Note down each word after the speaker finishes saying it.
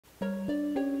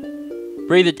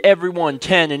Rated everyone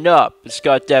 10 and up. It's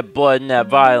got that blood and that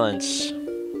violence.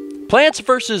 Plants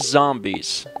vs.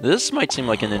 Zombies. This might seem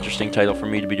like an interesting title for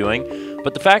me to be doing,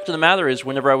 but the fact of the matter is,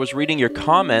 whenever I was reading your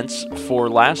comments for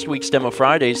last week's Demo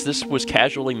Fridays, this was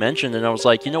casually mentioned, and I was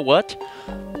like, you know what?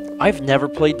 I've never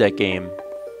played that game.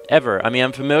 Ever. I mean,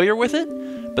 I'm familiar with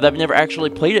it, but I've never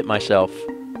actually played it myself.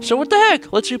 So what the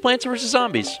heck? Let's do Plants vs.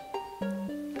 Zombies.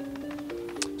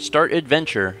 Start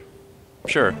adventure.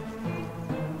 Sure.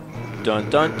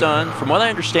 Dun dun dun. From what I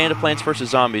understand of Plants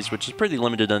vs. Zombies, which is pretty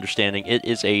limited understanding, it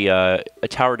is a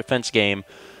tower defense game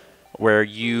where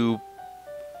you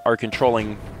are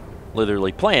controlling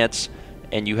literally plants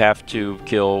and you have to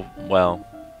kill, well,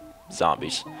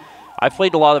 zombies. I've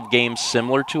played a lot of games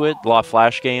similar to it, a lot of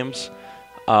Flash games,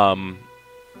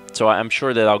 so I'm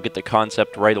sure that I'll get the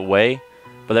concept right away,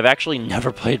 but I've actually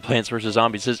never played Plants vs.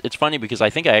 Zombies. It's funny because I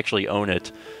think I actually own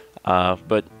it,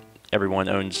 but everyone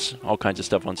owns all kinds of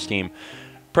stuff on Steam.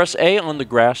 Press A on the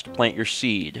grass to plant your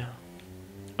seed.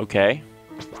 Okay.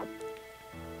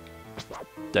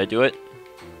 Did I do it?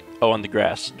 Oh, on the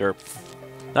grass. Derp.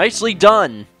 Nicely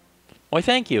done! Why,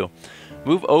 thank you.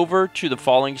 Move over to the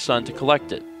falling sun to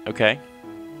collect it. Okay.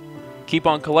 Keep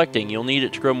on collecting. You'll need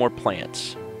it to grow more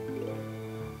plants.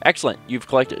 Excellent. You've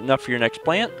collected enough for your next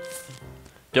plant.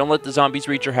 Don't let the zombies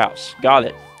reach your house. Got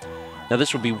it. Now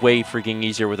this will be way freaking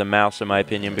easier with a mouse in my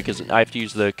opinion because I have to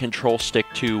use the control stick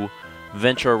to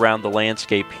venture around the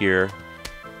landscape here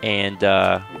and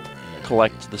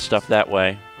collect the stuff that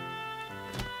way.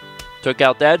 Took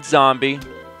out that zombie.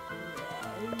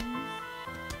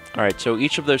 Alright, so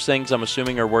each of those things I'm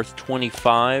assuming are worth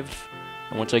 25.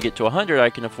 And once I get to 100 I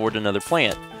can afford another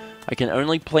plant. I can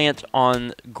only plant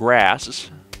on grass.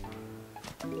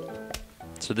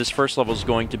 So this first level is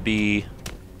going to be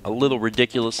a little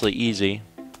ridiculously easy.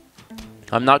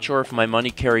 I'm not sure if my money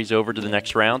carries over to the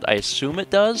next round. I assume it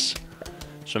does.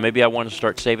 So maybe I want to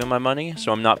start saving my money,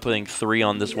 so I'm not putting 3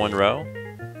 on this one row.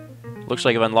 Looks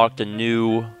like I've unlocked a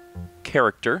new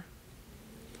character.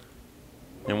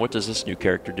 And what does this new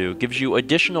character do? Gives you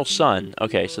additional sun.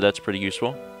 Okay, so that's pretty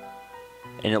useful.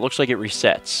 And it looks like it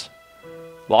resets.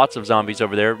 Lots of zombies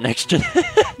over there next to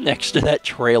next to that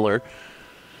trailer.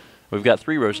 We've got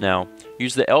 3 rows now.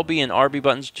 Use the LB and RB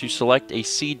buttons to select a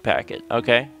seed packet.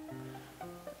 Okay.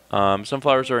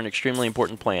 Sunflowers are an extremely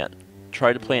important plant.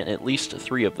 Try to plant at least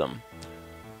 3 of them.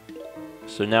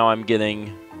 So now I'm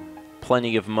getting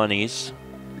plenty of monies.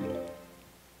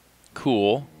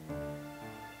 Cool.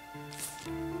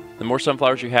 The more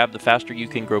sunflowers you have, the faster you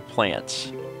can grow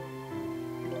plants.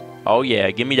 Oh yeah,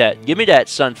 give me that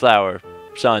sunflower.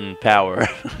 Sun power.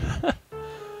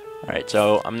 Alright,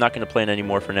 so I'm not going to plant any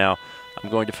more for now. I'm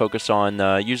going to focus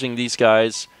on using these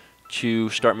guys to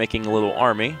start making a little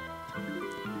army.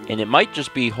 And it might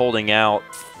just be holding out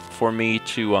for me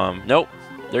to... nope,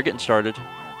 they're getting started.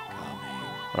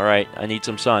 Alright, I need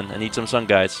some sun. I need some sun,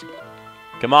 guys.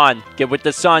 Come on, get with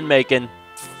the sun making.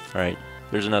 Alright,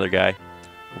 there's another guy.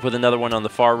 We'll put another one on the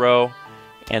far row.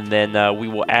 And then we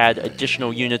will add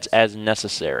additional units as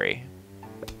necessary.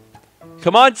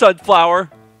 Come on, sunflower!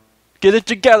 Get it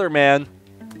together, man!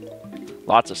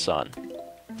 Lots of sun.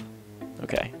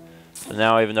 Okay. So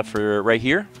now I have enough for right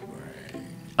here.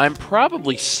 I'm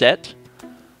probably set.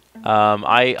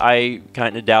 I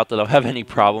kind of doubt that I'll have any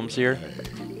problems here.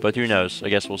 But who knows? I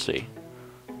guess we'll see.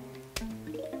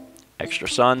 Extra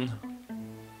sun.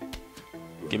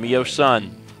 Give me your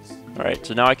sun. Alright,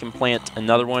 so now I can plant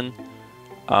another one.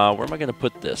 Where am I going to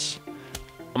put this?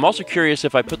 I'm also curious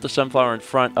if I put the sunflower in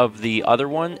front of the other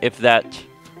one, if that...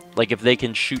 like, if they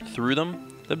can shoot through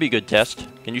them. That'd be a good test.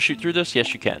 Can you shoot through this?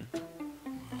 Yes, you can.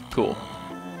 Cool.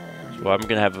 So I'm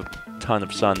going to have a ton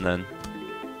of sun then.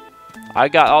 I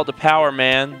got all the power,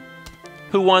 man.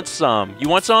 Who wants some? You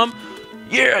want some?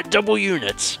 Yeah, double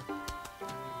units.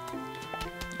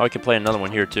 Oh, I can play another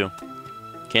one here, too.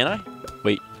 Can I?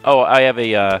 Wait. Oh, I have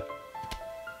a,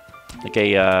 like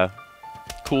a,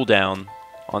 cooldown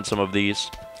on some of these.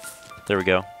 There we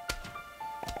go.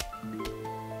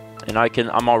 And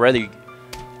I'm already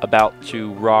about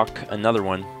to rock another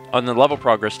one. On the level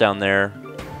progress down there,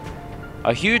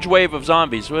 a huge wave of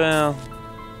zombies. Well,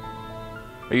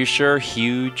 are you sure?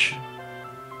 Huge.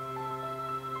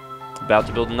 About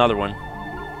to build another one.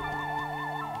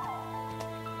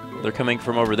 They're coming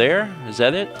from over there. Is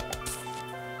that it?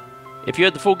 If you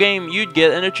had the full game, you'd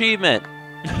get an achievement.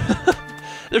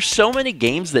 There's so many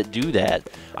games that do that.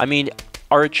 I mean,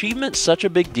 are achievements such a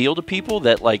big deal to people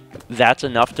that, like, that's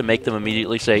enough to make them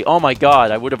immediately say, oh my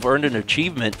god, I would have earned an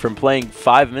achievement from playing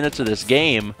 5 minutes of this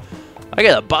game. I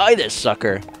gotta buy this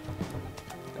sucker.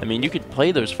 I mean, you could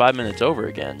play those 5 minutes over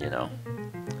again, you know.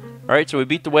 Alright, so we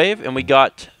beat the wave, and we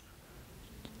got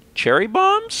Cherry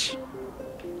bombs?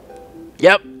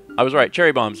 Yep, I was right.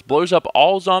 Cherry bombs. Blows up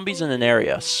all zombies in an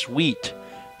area. Sweet.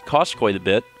 Costs quite a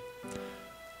bit.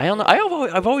 I don't know.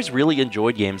 I've always really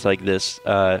enjoyed games like this.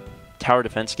 Tower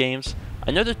defense games.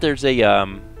 I know that there's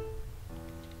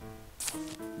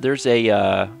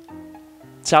a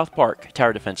South Park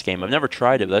tower defense game. I've never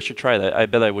tried it, but I should try that. I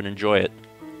bet I would enjoy it.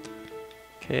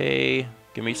 Okay,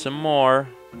 give me some more.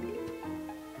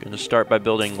 Gonna start by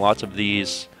building lots of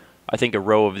these. I think a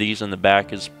row of these in the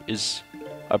back is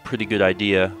a pretty good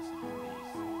idea.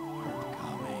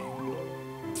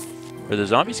 Are the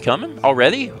zombies coming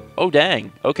already? Oh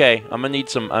dang. Okay, I'm gonna need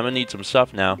some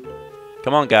stuff now.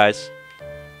 Come on, guys.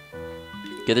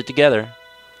 Get it together.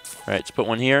 All right, let's put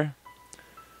one here.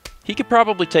 He could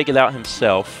probably take it out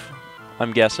himself,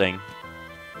 I'm guessing.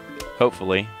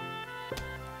 Hopefully.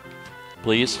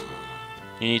 Please.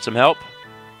 You need some help?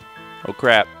 Oh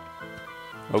crap.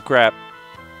 Oh crap.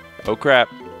 Oh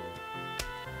crap.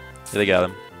 Yeah, they got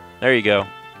him. There you go.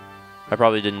 I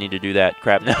probably didn't need to do that.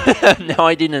 Crap. Now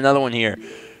I need another one here.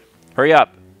 Hurry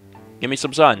up. Give me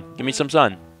some sun. Give me some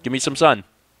sun. Give me some sun.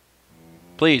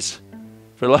 Please.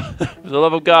 For the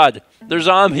love of God. They're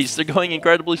zombies. They're going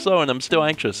incredibly slow and I'm still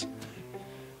anxious.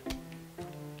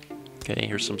 Okay,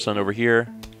 here's some sun over here.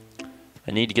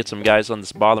 I need to get some guys on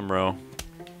this bottom row.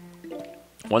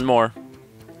 One more.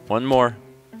 One more.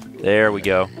 There we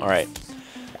go. Alright.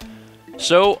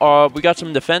 So, we got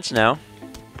some defense now,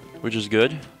 which is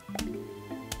good.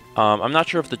 I'm not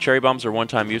sure if the cherry bombs are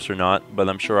one-time use or not, but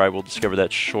I'm sure I will discover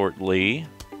that shortly.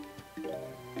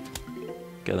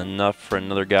 Got enough for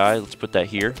another guy. Let's put that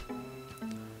here.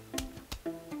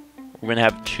 We're going to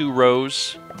have 2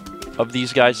 rows of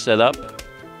these guys set up.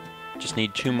 Just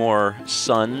need 2 more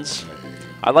suns.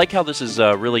 I like how this is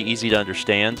really easy to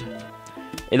understand.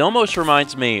 It almost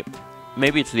reminds me,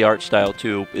 maybe it's the art style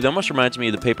too, it almost reminds me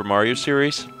of the Paper Mario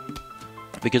series.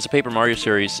 Because the Paper Mario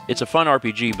series, it's a fun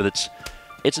RPG, but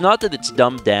it's not that it's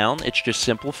dumbed down, it's just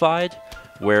simplified.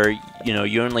 Where, you know,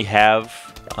 you only have,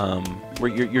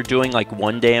 where you're doing like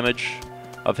 1 damage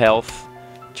of health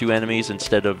to enemies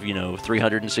instead of, you know,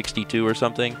 362 or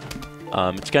something.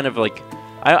 It's kind of like,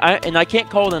 I can't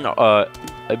call it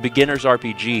a beginner's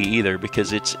RPG either,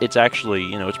 because it's actually,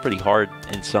 you know, it's pretty hard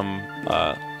in some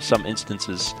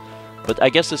instances. But I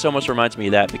guess this almost reminds me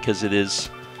of that because it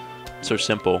is so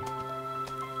simple.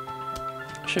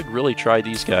 I should really try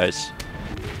these guys.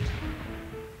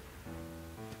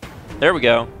 There we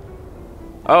go.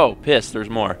 Oh, piss, there's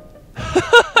more.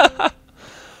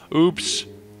 Oops.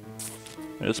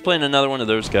 Let's play in another one of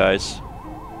those guys.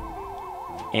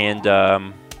 And,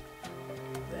 I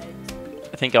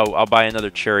think I'll buy another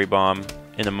cherry bomb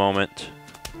in a moment.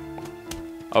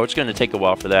 Oh, it's going to take a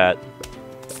while for that.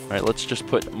 Alright, let's just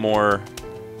put more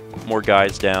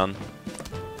guys down.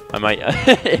 I might,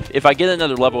 if I get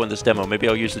another level in this demo, maybe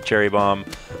I'll use the cherry bomb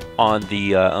on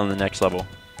the next level.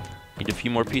 Need a few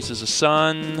more pieces of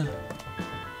sun.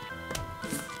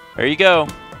 There you go.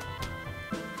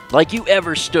 Like you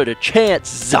ever stood a chance,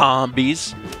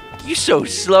 zombies. You so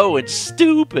slow and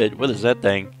stupid. What is that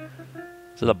thing?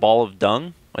 Is it a ball of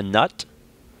dung? A nut?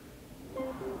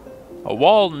 A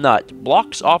walnut.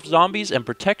 Blocks off zombies and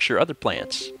protects your other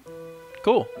plants.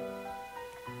 Cool.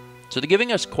 So they're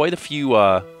giving us quite a few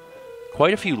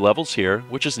levels here,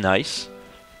 which is nice.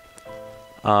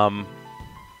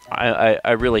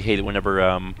 I really hate it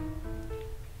whenever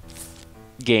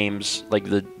games, like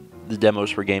the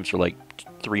demos for games are like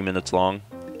 3 minutes long.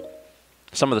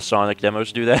 Some of the Sonic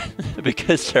demos do that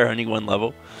because they're only 1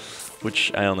 level,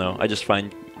 which I don't know. I just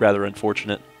find rather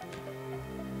unfortunate.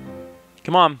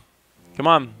 Come on. Come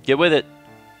on. Get with it.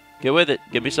 Get with it.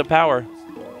 Give me some power.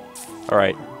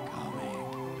 Alright.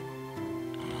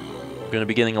 I'm going to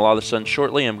be getting a lot of sun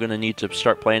shortly. I'm going to need to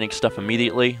start planting stuff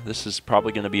immediately. This is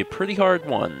probably going to be a pretty hard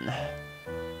one.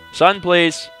 Sun,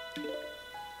 please.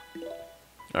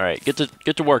 Alright, get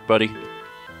to work, buddy.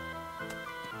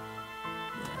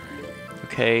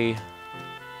 Okay.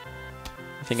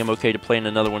 I think I'm okay to plant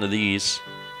another one of these.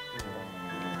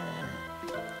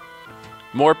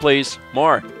 More, please.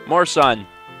 More. More sun.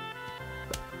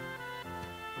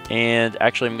 And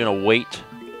actually, I'm going to wait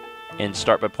and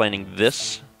start by planting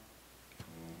this.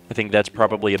 I think that's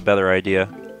probably a better idea.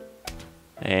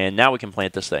 And now we can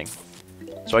plant this thing.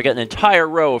 So I got an entire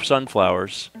row of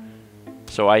sunflowers.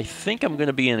 So I think I'm going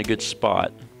to be in a good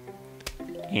spot.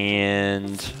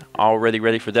 And already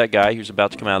ready for that guy who's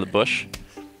about to come out of the bush.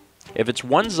 If it's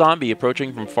 1 zombie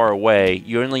approaching from far away,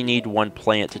 you only need 1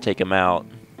 plant to take him out.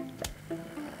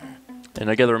 And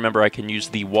I gotta remember I can use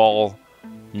the wall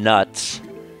nuts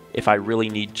if I really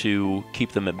need to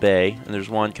keep them at bay. And there's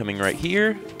one coming right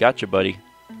here. Gotcha, buddy.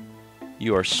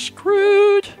 You are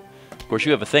screwed. Of course,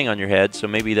 you have a thing on your head, so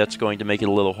maybe that's going to make it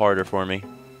a little harder for me.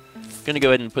 I'm going to go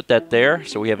ahead and put that there,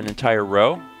 so we have an entire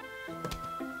row.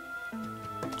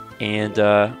 And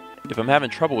if I'm having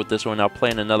trouble with this one, I'll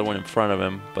plant another one in front of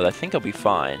him, but I think I'll be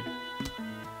fine.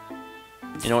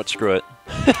 You know what? Screw it.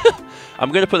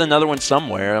 I'm going to put another one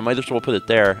somewhere. I might as well put it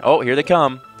there. Oh, here they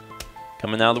come.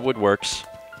 Coming out of the woodworks.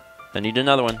 I need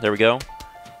another one. There we go.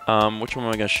 Which one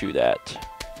am I going to shoot at?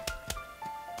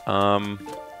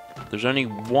 There's only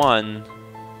one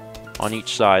on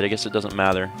each side. I guess it doesn't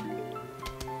matter.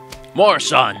 More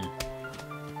sun!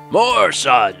 More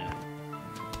sun!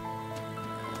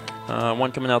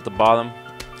 One coming out the bottom.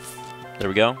 There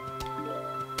we go.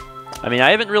 I mean,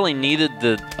 I haven't really needed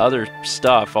the other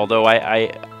stuff, although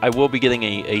I will be getting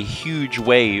a huge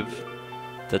wave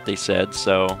that they said,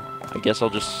 so I guess I'll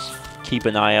just keep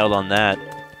an eye out on that.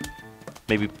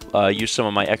 Maybe use some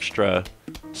of my extra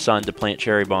sun to plant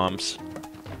cherry bombs.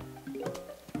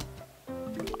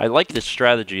 I like this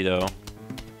strategy, though.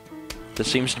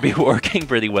 This seems to be working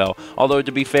pretty well. Although,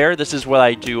 to be fair, this is what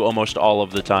I do almost all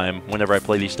of the time whenever I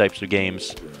play these types of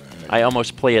games. I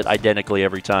almost play it identically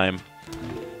every time.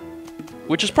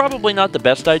 Which is probably not the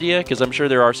best idea, because I'm sure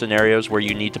there are scenarios where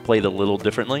you need to play it a little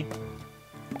differently.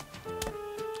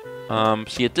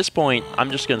 See, at this point,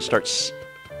 I'm just going to start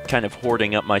kind of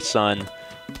hoarding up my sun,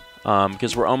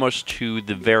 because we're almost to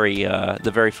the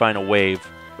very final wave.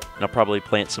 And I'll probably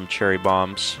plant some cherry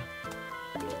bombs.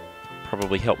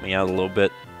 Probably help me out a little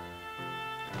bit.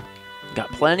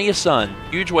 Got plenty of sun.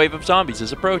 Huge wave of zombies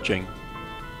is approaching.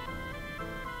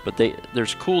 But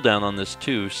there's cooldown on this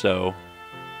too, so...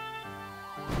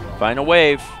 Final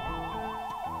wave.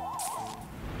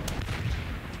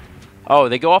 Oh,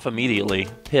 they go off immediately.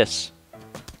 Piss.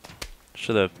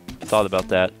 Should have thought about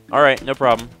that. Alright, no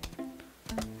problem.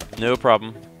 No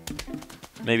problem.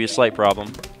 Maybe a slight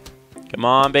problem. Come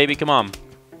on, baby, come on.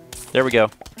 There we go.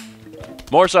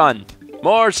 More sun!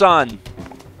 More sun!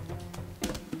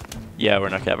 Yeah, we're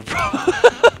not gonna have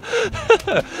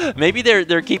a problem. Maybe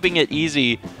they're keeping it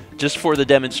easy just for the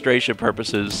demonstration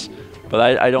purposes.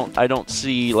 But I don't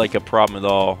see like a problem at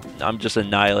all. I'm just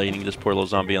annihilating this poor little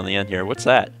zombie on the end here. What's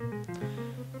that?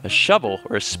 A shovel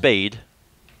or a spade.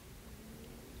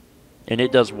 And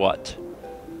it does what?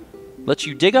 Lets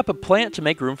you dig up a plant to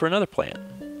make room for another plant.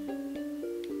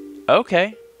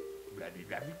 Okay.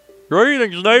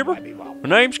 Greetings, neighbor. My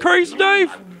name's Crazy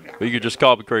Dave. Well, you could just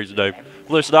call me Crazy Dave.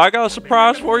 Listen, I got a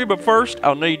surprise for you, but first,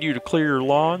 I'll need you to clear your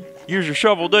lawn. Use your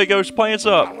shovel to dig those plants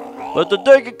up. Let the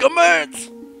digging commence!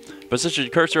 Position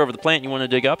your cursor over the plant you want to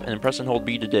dig up, and then press and hold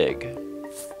B to dig.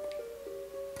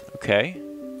 Okay.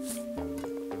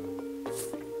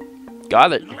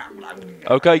 Got it.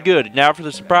 Okay, good. Now for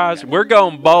the surprise. We're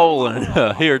going bowling.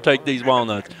 Here, take these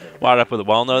walnuts. Why'd I put a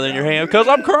walnut in your hand? Because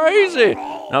I'm crazy.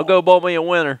 Now go bowl me a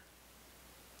winner.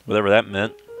 Whatever that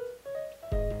meant.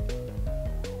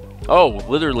 Oh,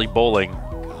 literally bowling.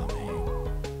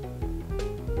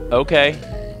 Okay.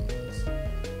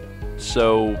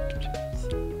 So...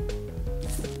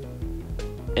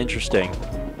 Interesting.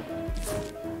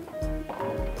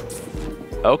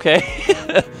 Okay.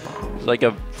 It's like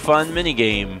a fun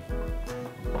minigame.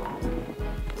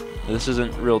 This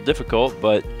isn't real difficult,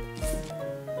 but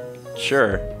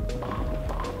sure.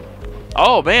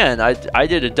 Oh man, I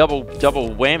did a double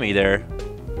whammy there.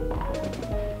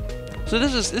 So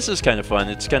this is kind of fun.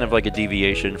 It's kind of like a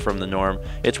deviation from the norm.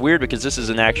 It's weird because this is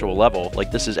an actual level.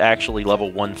 Like this is actually level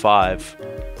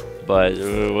 1-5. But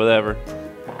whatever.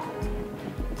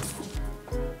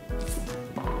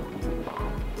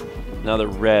 Now they're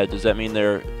red. Does that mean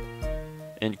they're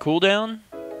in cooldown?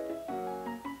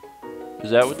 Is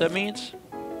that what that means?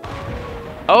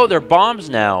 Oh, they're bombs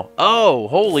now. Oh,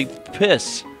 holy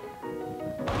piss.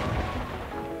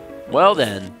 Well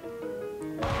then.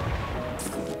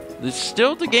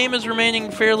 Still, the game is remaining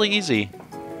fairly easy.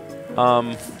 I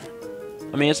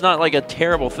mean, it's not like a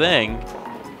terrible thing.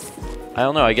 I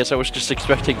don't know. I guess I was just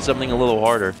expecting something a little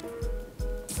harder.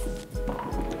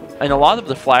 And a lot of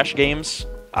the Flash games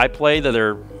I play that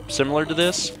are similar to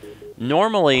this,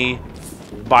 normally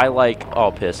by like,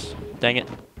 oh piss, dang it.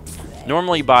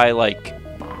 Normally by like,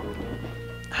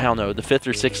 I don't know, the 5th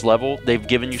or 6th level, they've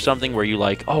given you something where you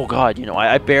like, oh god, you know,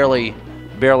 I barely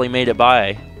made it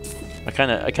by. I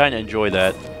kind of enjoy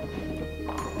that.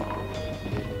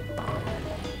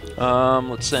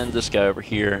 Let's send this guy over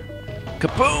here.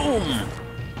 Kaboom!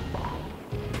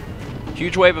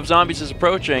 Huge wave of zombies is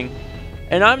approaching,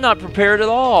 and I'm not prepared at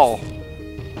all.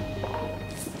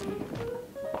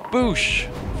 Boosh!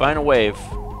 Final wave.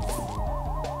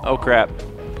 Oh crap.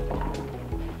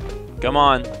 Come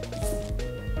on.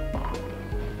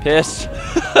 Piss.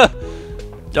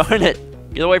 Darn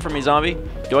it. Get away from me, zombie.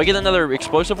 Do I get another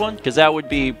explosive one? Because that would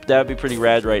be pretty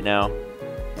rad right now.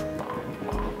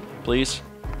 Please.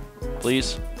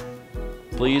 Please.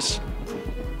 Please.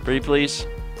 Pretty please.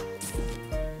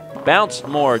 Bounce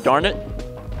more, darn it.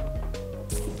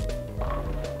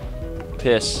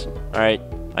 Piss. Alright.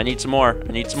 I need some more.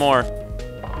 I need some more.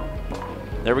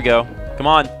 There we go. Come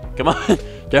on. Come on.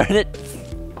 Darn it.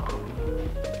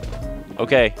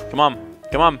 Okay. Come on.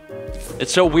 Come on.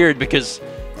 It's so weird because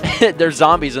they're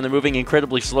zombies and they're moving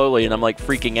incredibly slowly and I'm like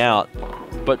freaking out.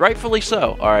 But rightfully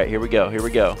so. Alright, here we go. Here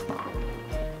we go.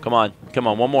 Come on. Come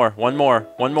on. One more. One more.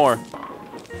 One more.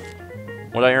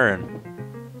 What'd I earn?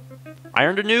 I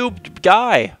earned a new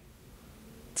guy.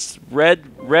 It's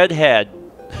redhead.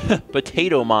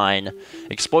 Potato mine.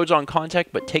 Explodes on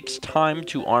contact but takes time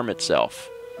to arm itself.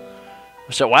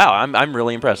 So wow, I'm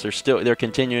really impressed. They're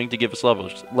continuing to give us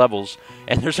levels.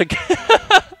 And there's a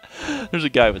there's a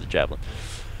guy with a javelin.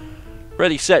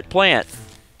 Ready, set, plant.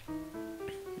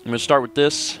 I'm gonna start with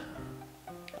this.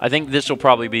 I think this will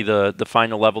probably be the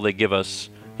final level they give us,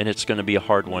 and it's gonna be a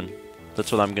hard one.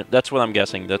 That's what I'm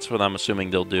guessing. That's what I'm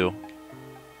assuming they'll do.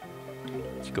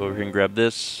 Let's go over here and grab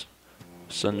this.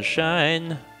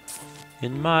 Sunshine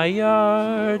in my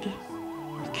yard.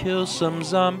 Kill some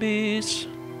zombies.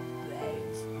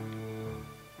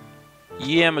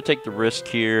 Yeah, I'm gonna take the risk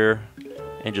here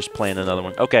and just plant another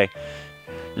one. Okay.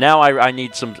 Now I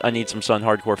need some sun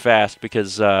hardcore fast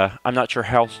because I'm not sure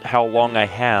how long I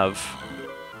have,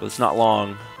 but it's not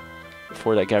long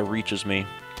before that guy reaches me.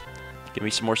 Give me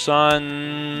some more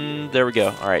sun. There we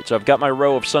go. All right, so I've got my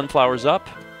row of sunflowers up.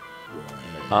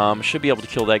 Should be able to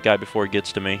kill that guy before he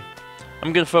gets to me.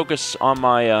 I'm gonna focus on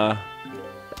my I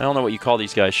don't know what you call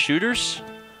these guys. Shooters?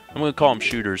 I'm gonna call them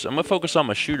shooters. I'm gonna focus on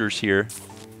my shooters here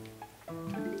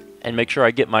and make sure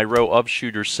I get my row of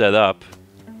shooters set up.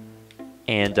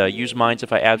 And use mines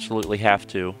if I absolutely have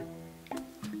to.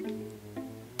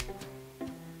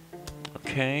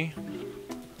 Okay.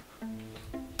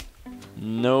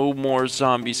 No more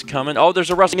zombies coming. Oh,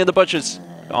 there's a rustling in the bushes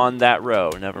on that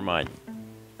row. Never mind.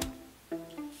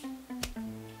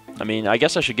 I mean, I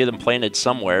guess I should get them planted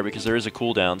somewhere because there is a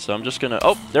cooldown. So I'm just gonna...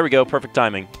 Oh, there we go. Perfect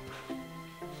timing.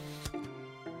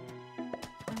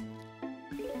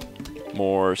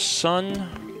 More sun.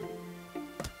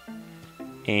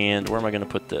 And where am I going to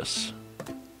put this?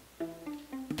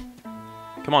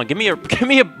 Come on, give me a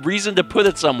reason to put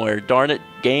it somewhere. Darn it,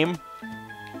 game.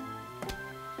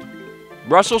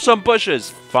 Rustle some bushes.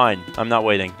 Fine. I'm not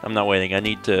waiting. I'm not waiting. I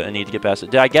need to get past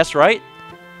it. Did I guess right?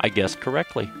 I guessed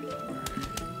correctly.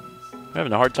 We're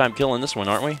having a hard time killing this one,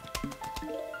 aren't we?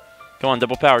 Come on,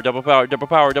 double power, double power, double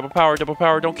power, double power, double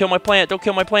power. Don't kill my plant. Don't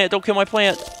kill my plant. Don't kill my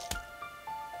plant.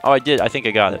 Oh, I did. I think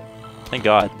I got it. Thank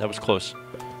God. That was close.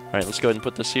 All right, let's go ahead and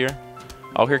put this here.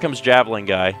 Oh, here comes Javelin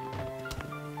guy.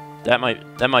 That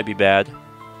might be bad.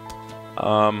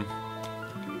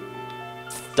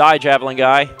 Die, Javelin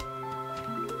guy.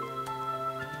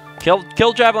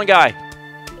 Kill Javelin guy.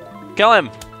 Kill him.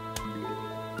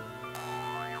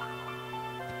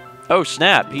 Oh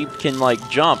snap! He can like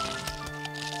jump.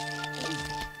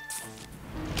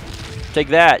 Take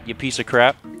that, you piece of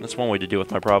crap. That's one way to deal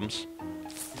with my problems.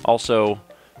 Also.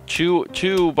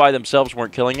 Two by themselves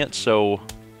weren't killing it, so...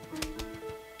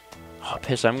 Oh,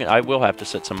 piss, I will have to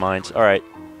set some mines. Alright,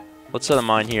 let's set a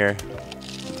mine here.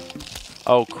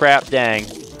 Oh, crap dang.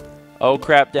 Oh,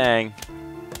 crap dang.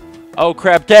 Oh,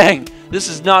 crap dang! This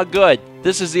is not good.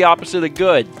 This is the opposite of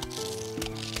good.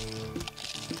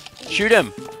 Shoot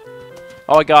him!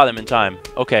 Oh, I got him in time.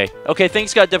 Okay. Okay,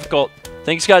 things got difficult.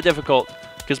 Things got difficult.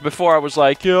 Because before I was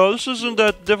like, yeah, this isn't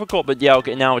that difficult. But yeah,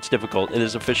 okay, now it's difficult. It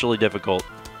is officially difficult.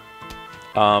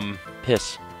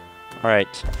 Piss.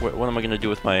 Alright, what am I going to do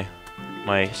with my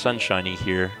sunshiny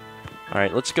here?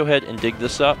 Alright, let's go ahead and dig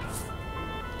this up.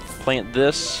 Plant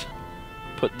this.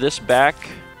 Put this back.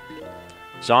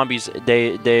 Zombies,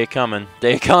 they coming.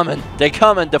 They coming. They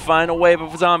coming. The final wave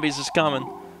of zombies is coming.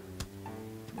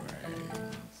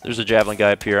 There's a Javelin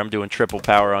guy up here. I'm doing triple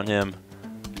power on him.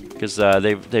 Because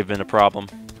they've been a problem.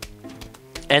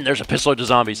 And there's a pistol to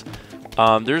zombies.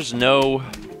 There's no...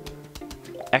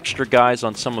 extra guys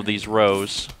on some of these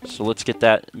rows, so let's get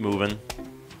that moving.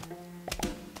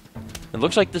 It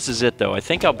looks like this is it though. I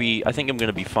think I'm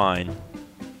gonna be fine.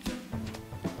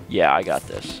 Yeah, I got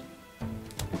this.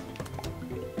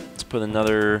 Let's put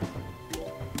another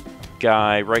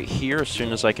guy right here as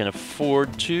soon as I can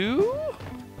afford to,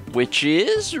 which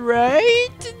is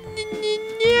right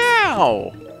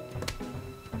now.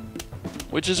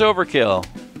 Which is overkill.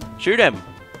 Shoot him.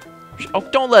 Oh,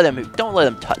 don't let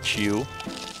him touch you.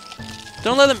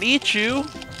 Don't let him eat you.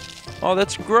 Oh,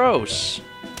 that's gross.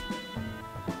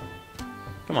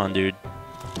 Come on, dude.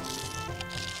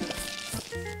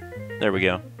 There we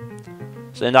go.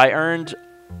 So, and I earned...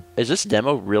 Is this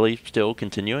demo really still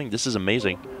continuing? This is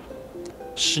amazing.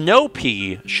 Snow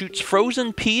Pea shoots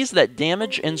frozen peas that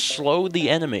damage and slow the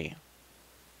enemy.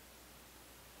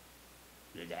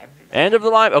 End of the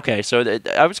line. Okay, so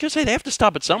I was gonna say they have to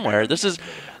stop it somewhere.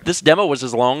 This demo was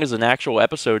as long as an actual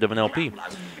episode of an LP.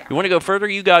 If you want to go further,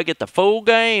 you gotta get the full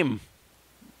game.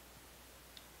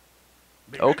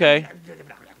 Okay.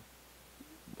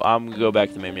 I'm gonna go back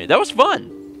to the main menu. That was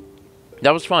fun.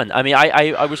 That was fun. I mean,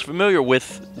 I was familiar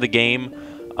with the game.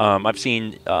 I've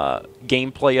seen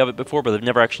gameplay of it before, but I've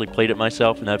never actually played it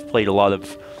myself. And I've played a lot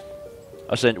of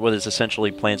what is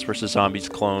essentially Plants vs. Zombies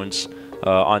clones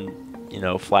on, you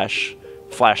know, flash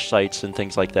sites and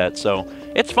things like that. So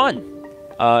it's fun.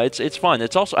 It's fun.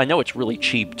 It's also, I know it's really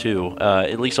cheap too.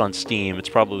 At least on Steam, it's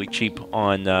probably cheap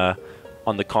on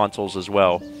the consoles as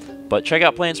well. But check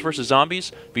out Plants vs.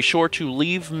 Zombies. Be sure to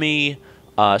leave me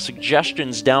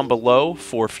suggestions down below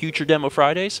for future Demo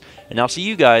Fridays, and I'll see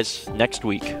you guys next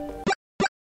week.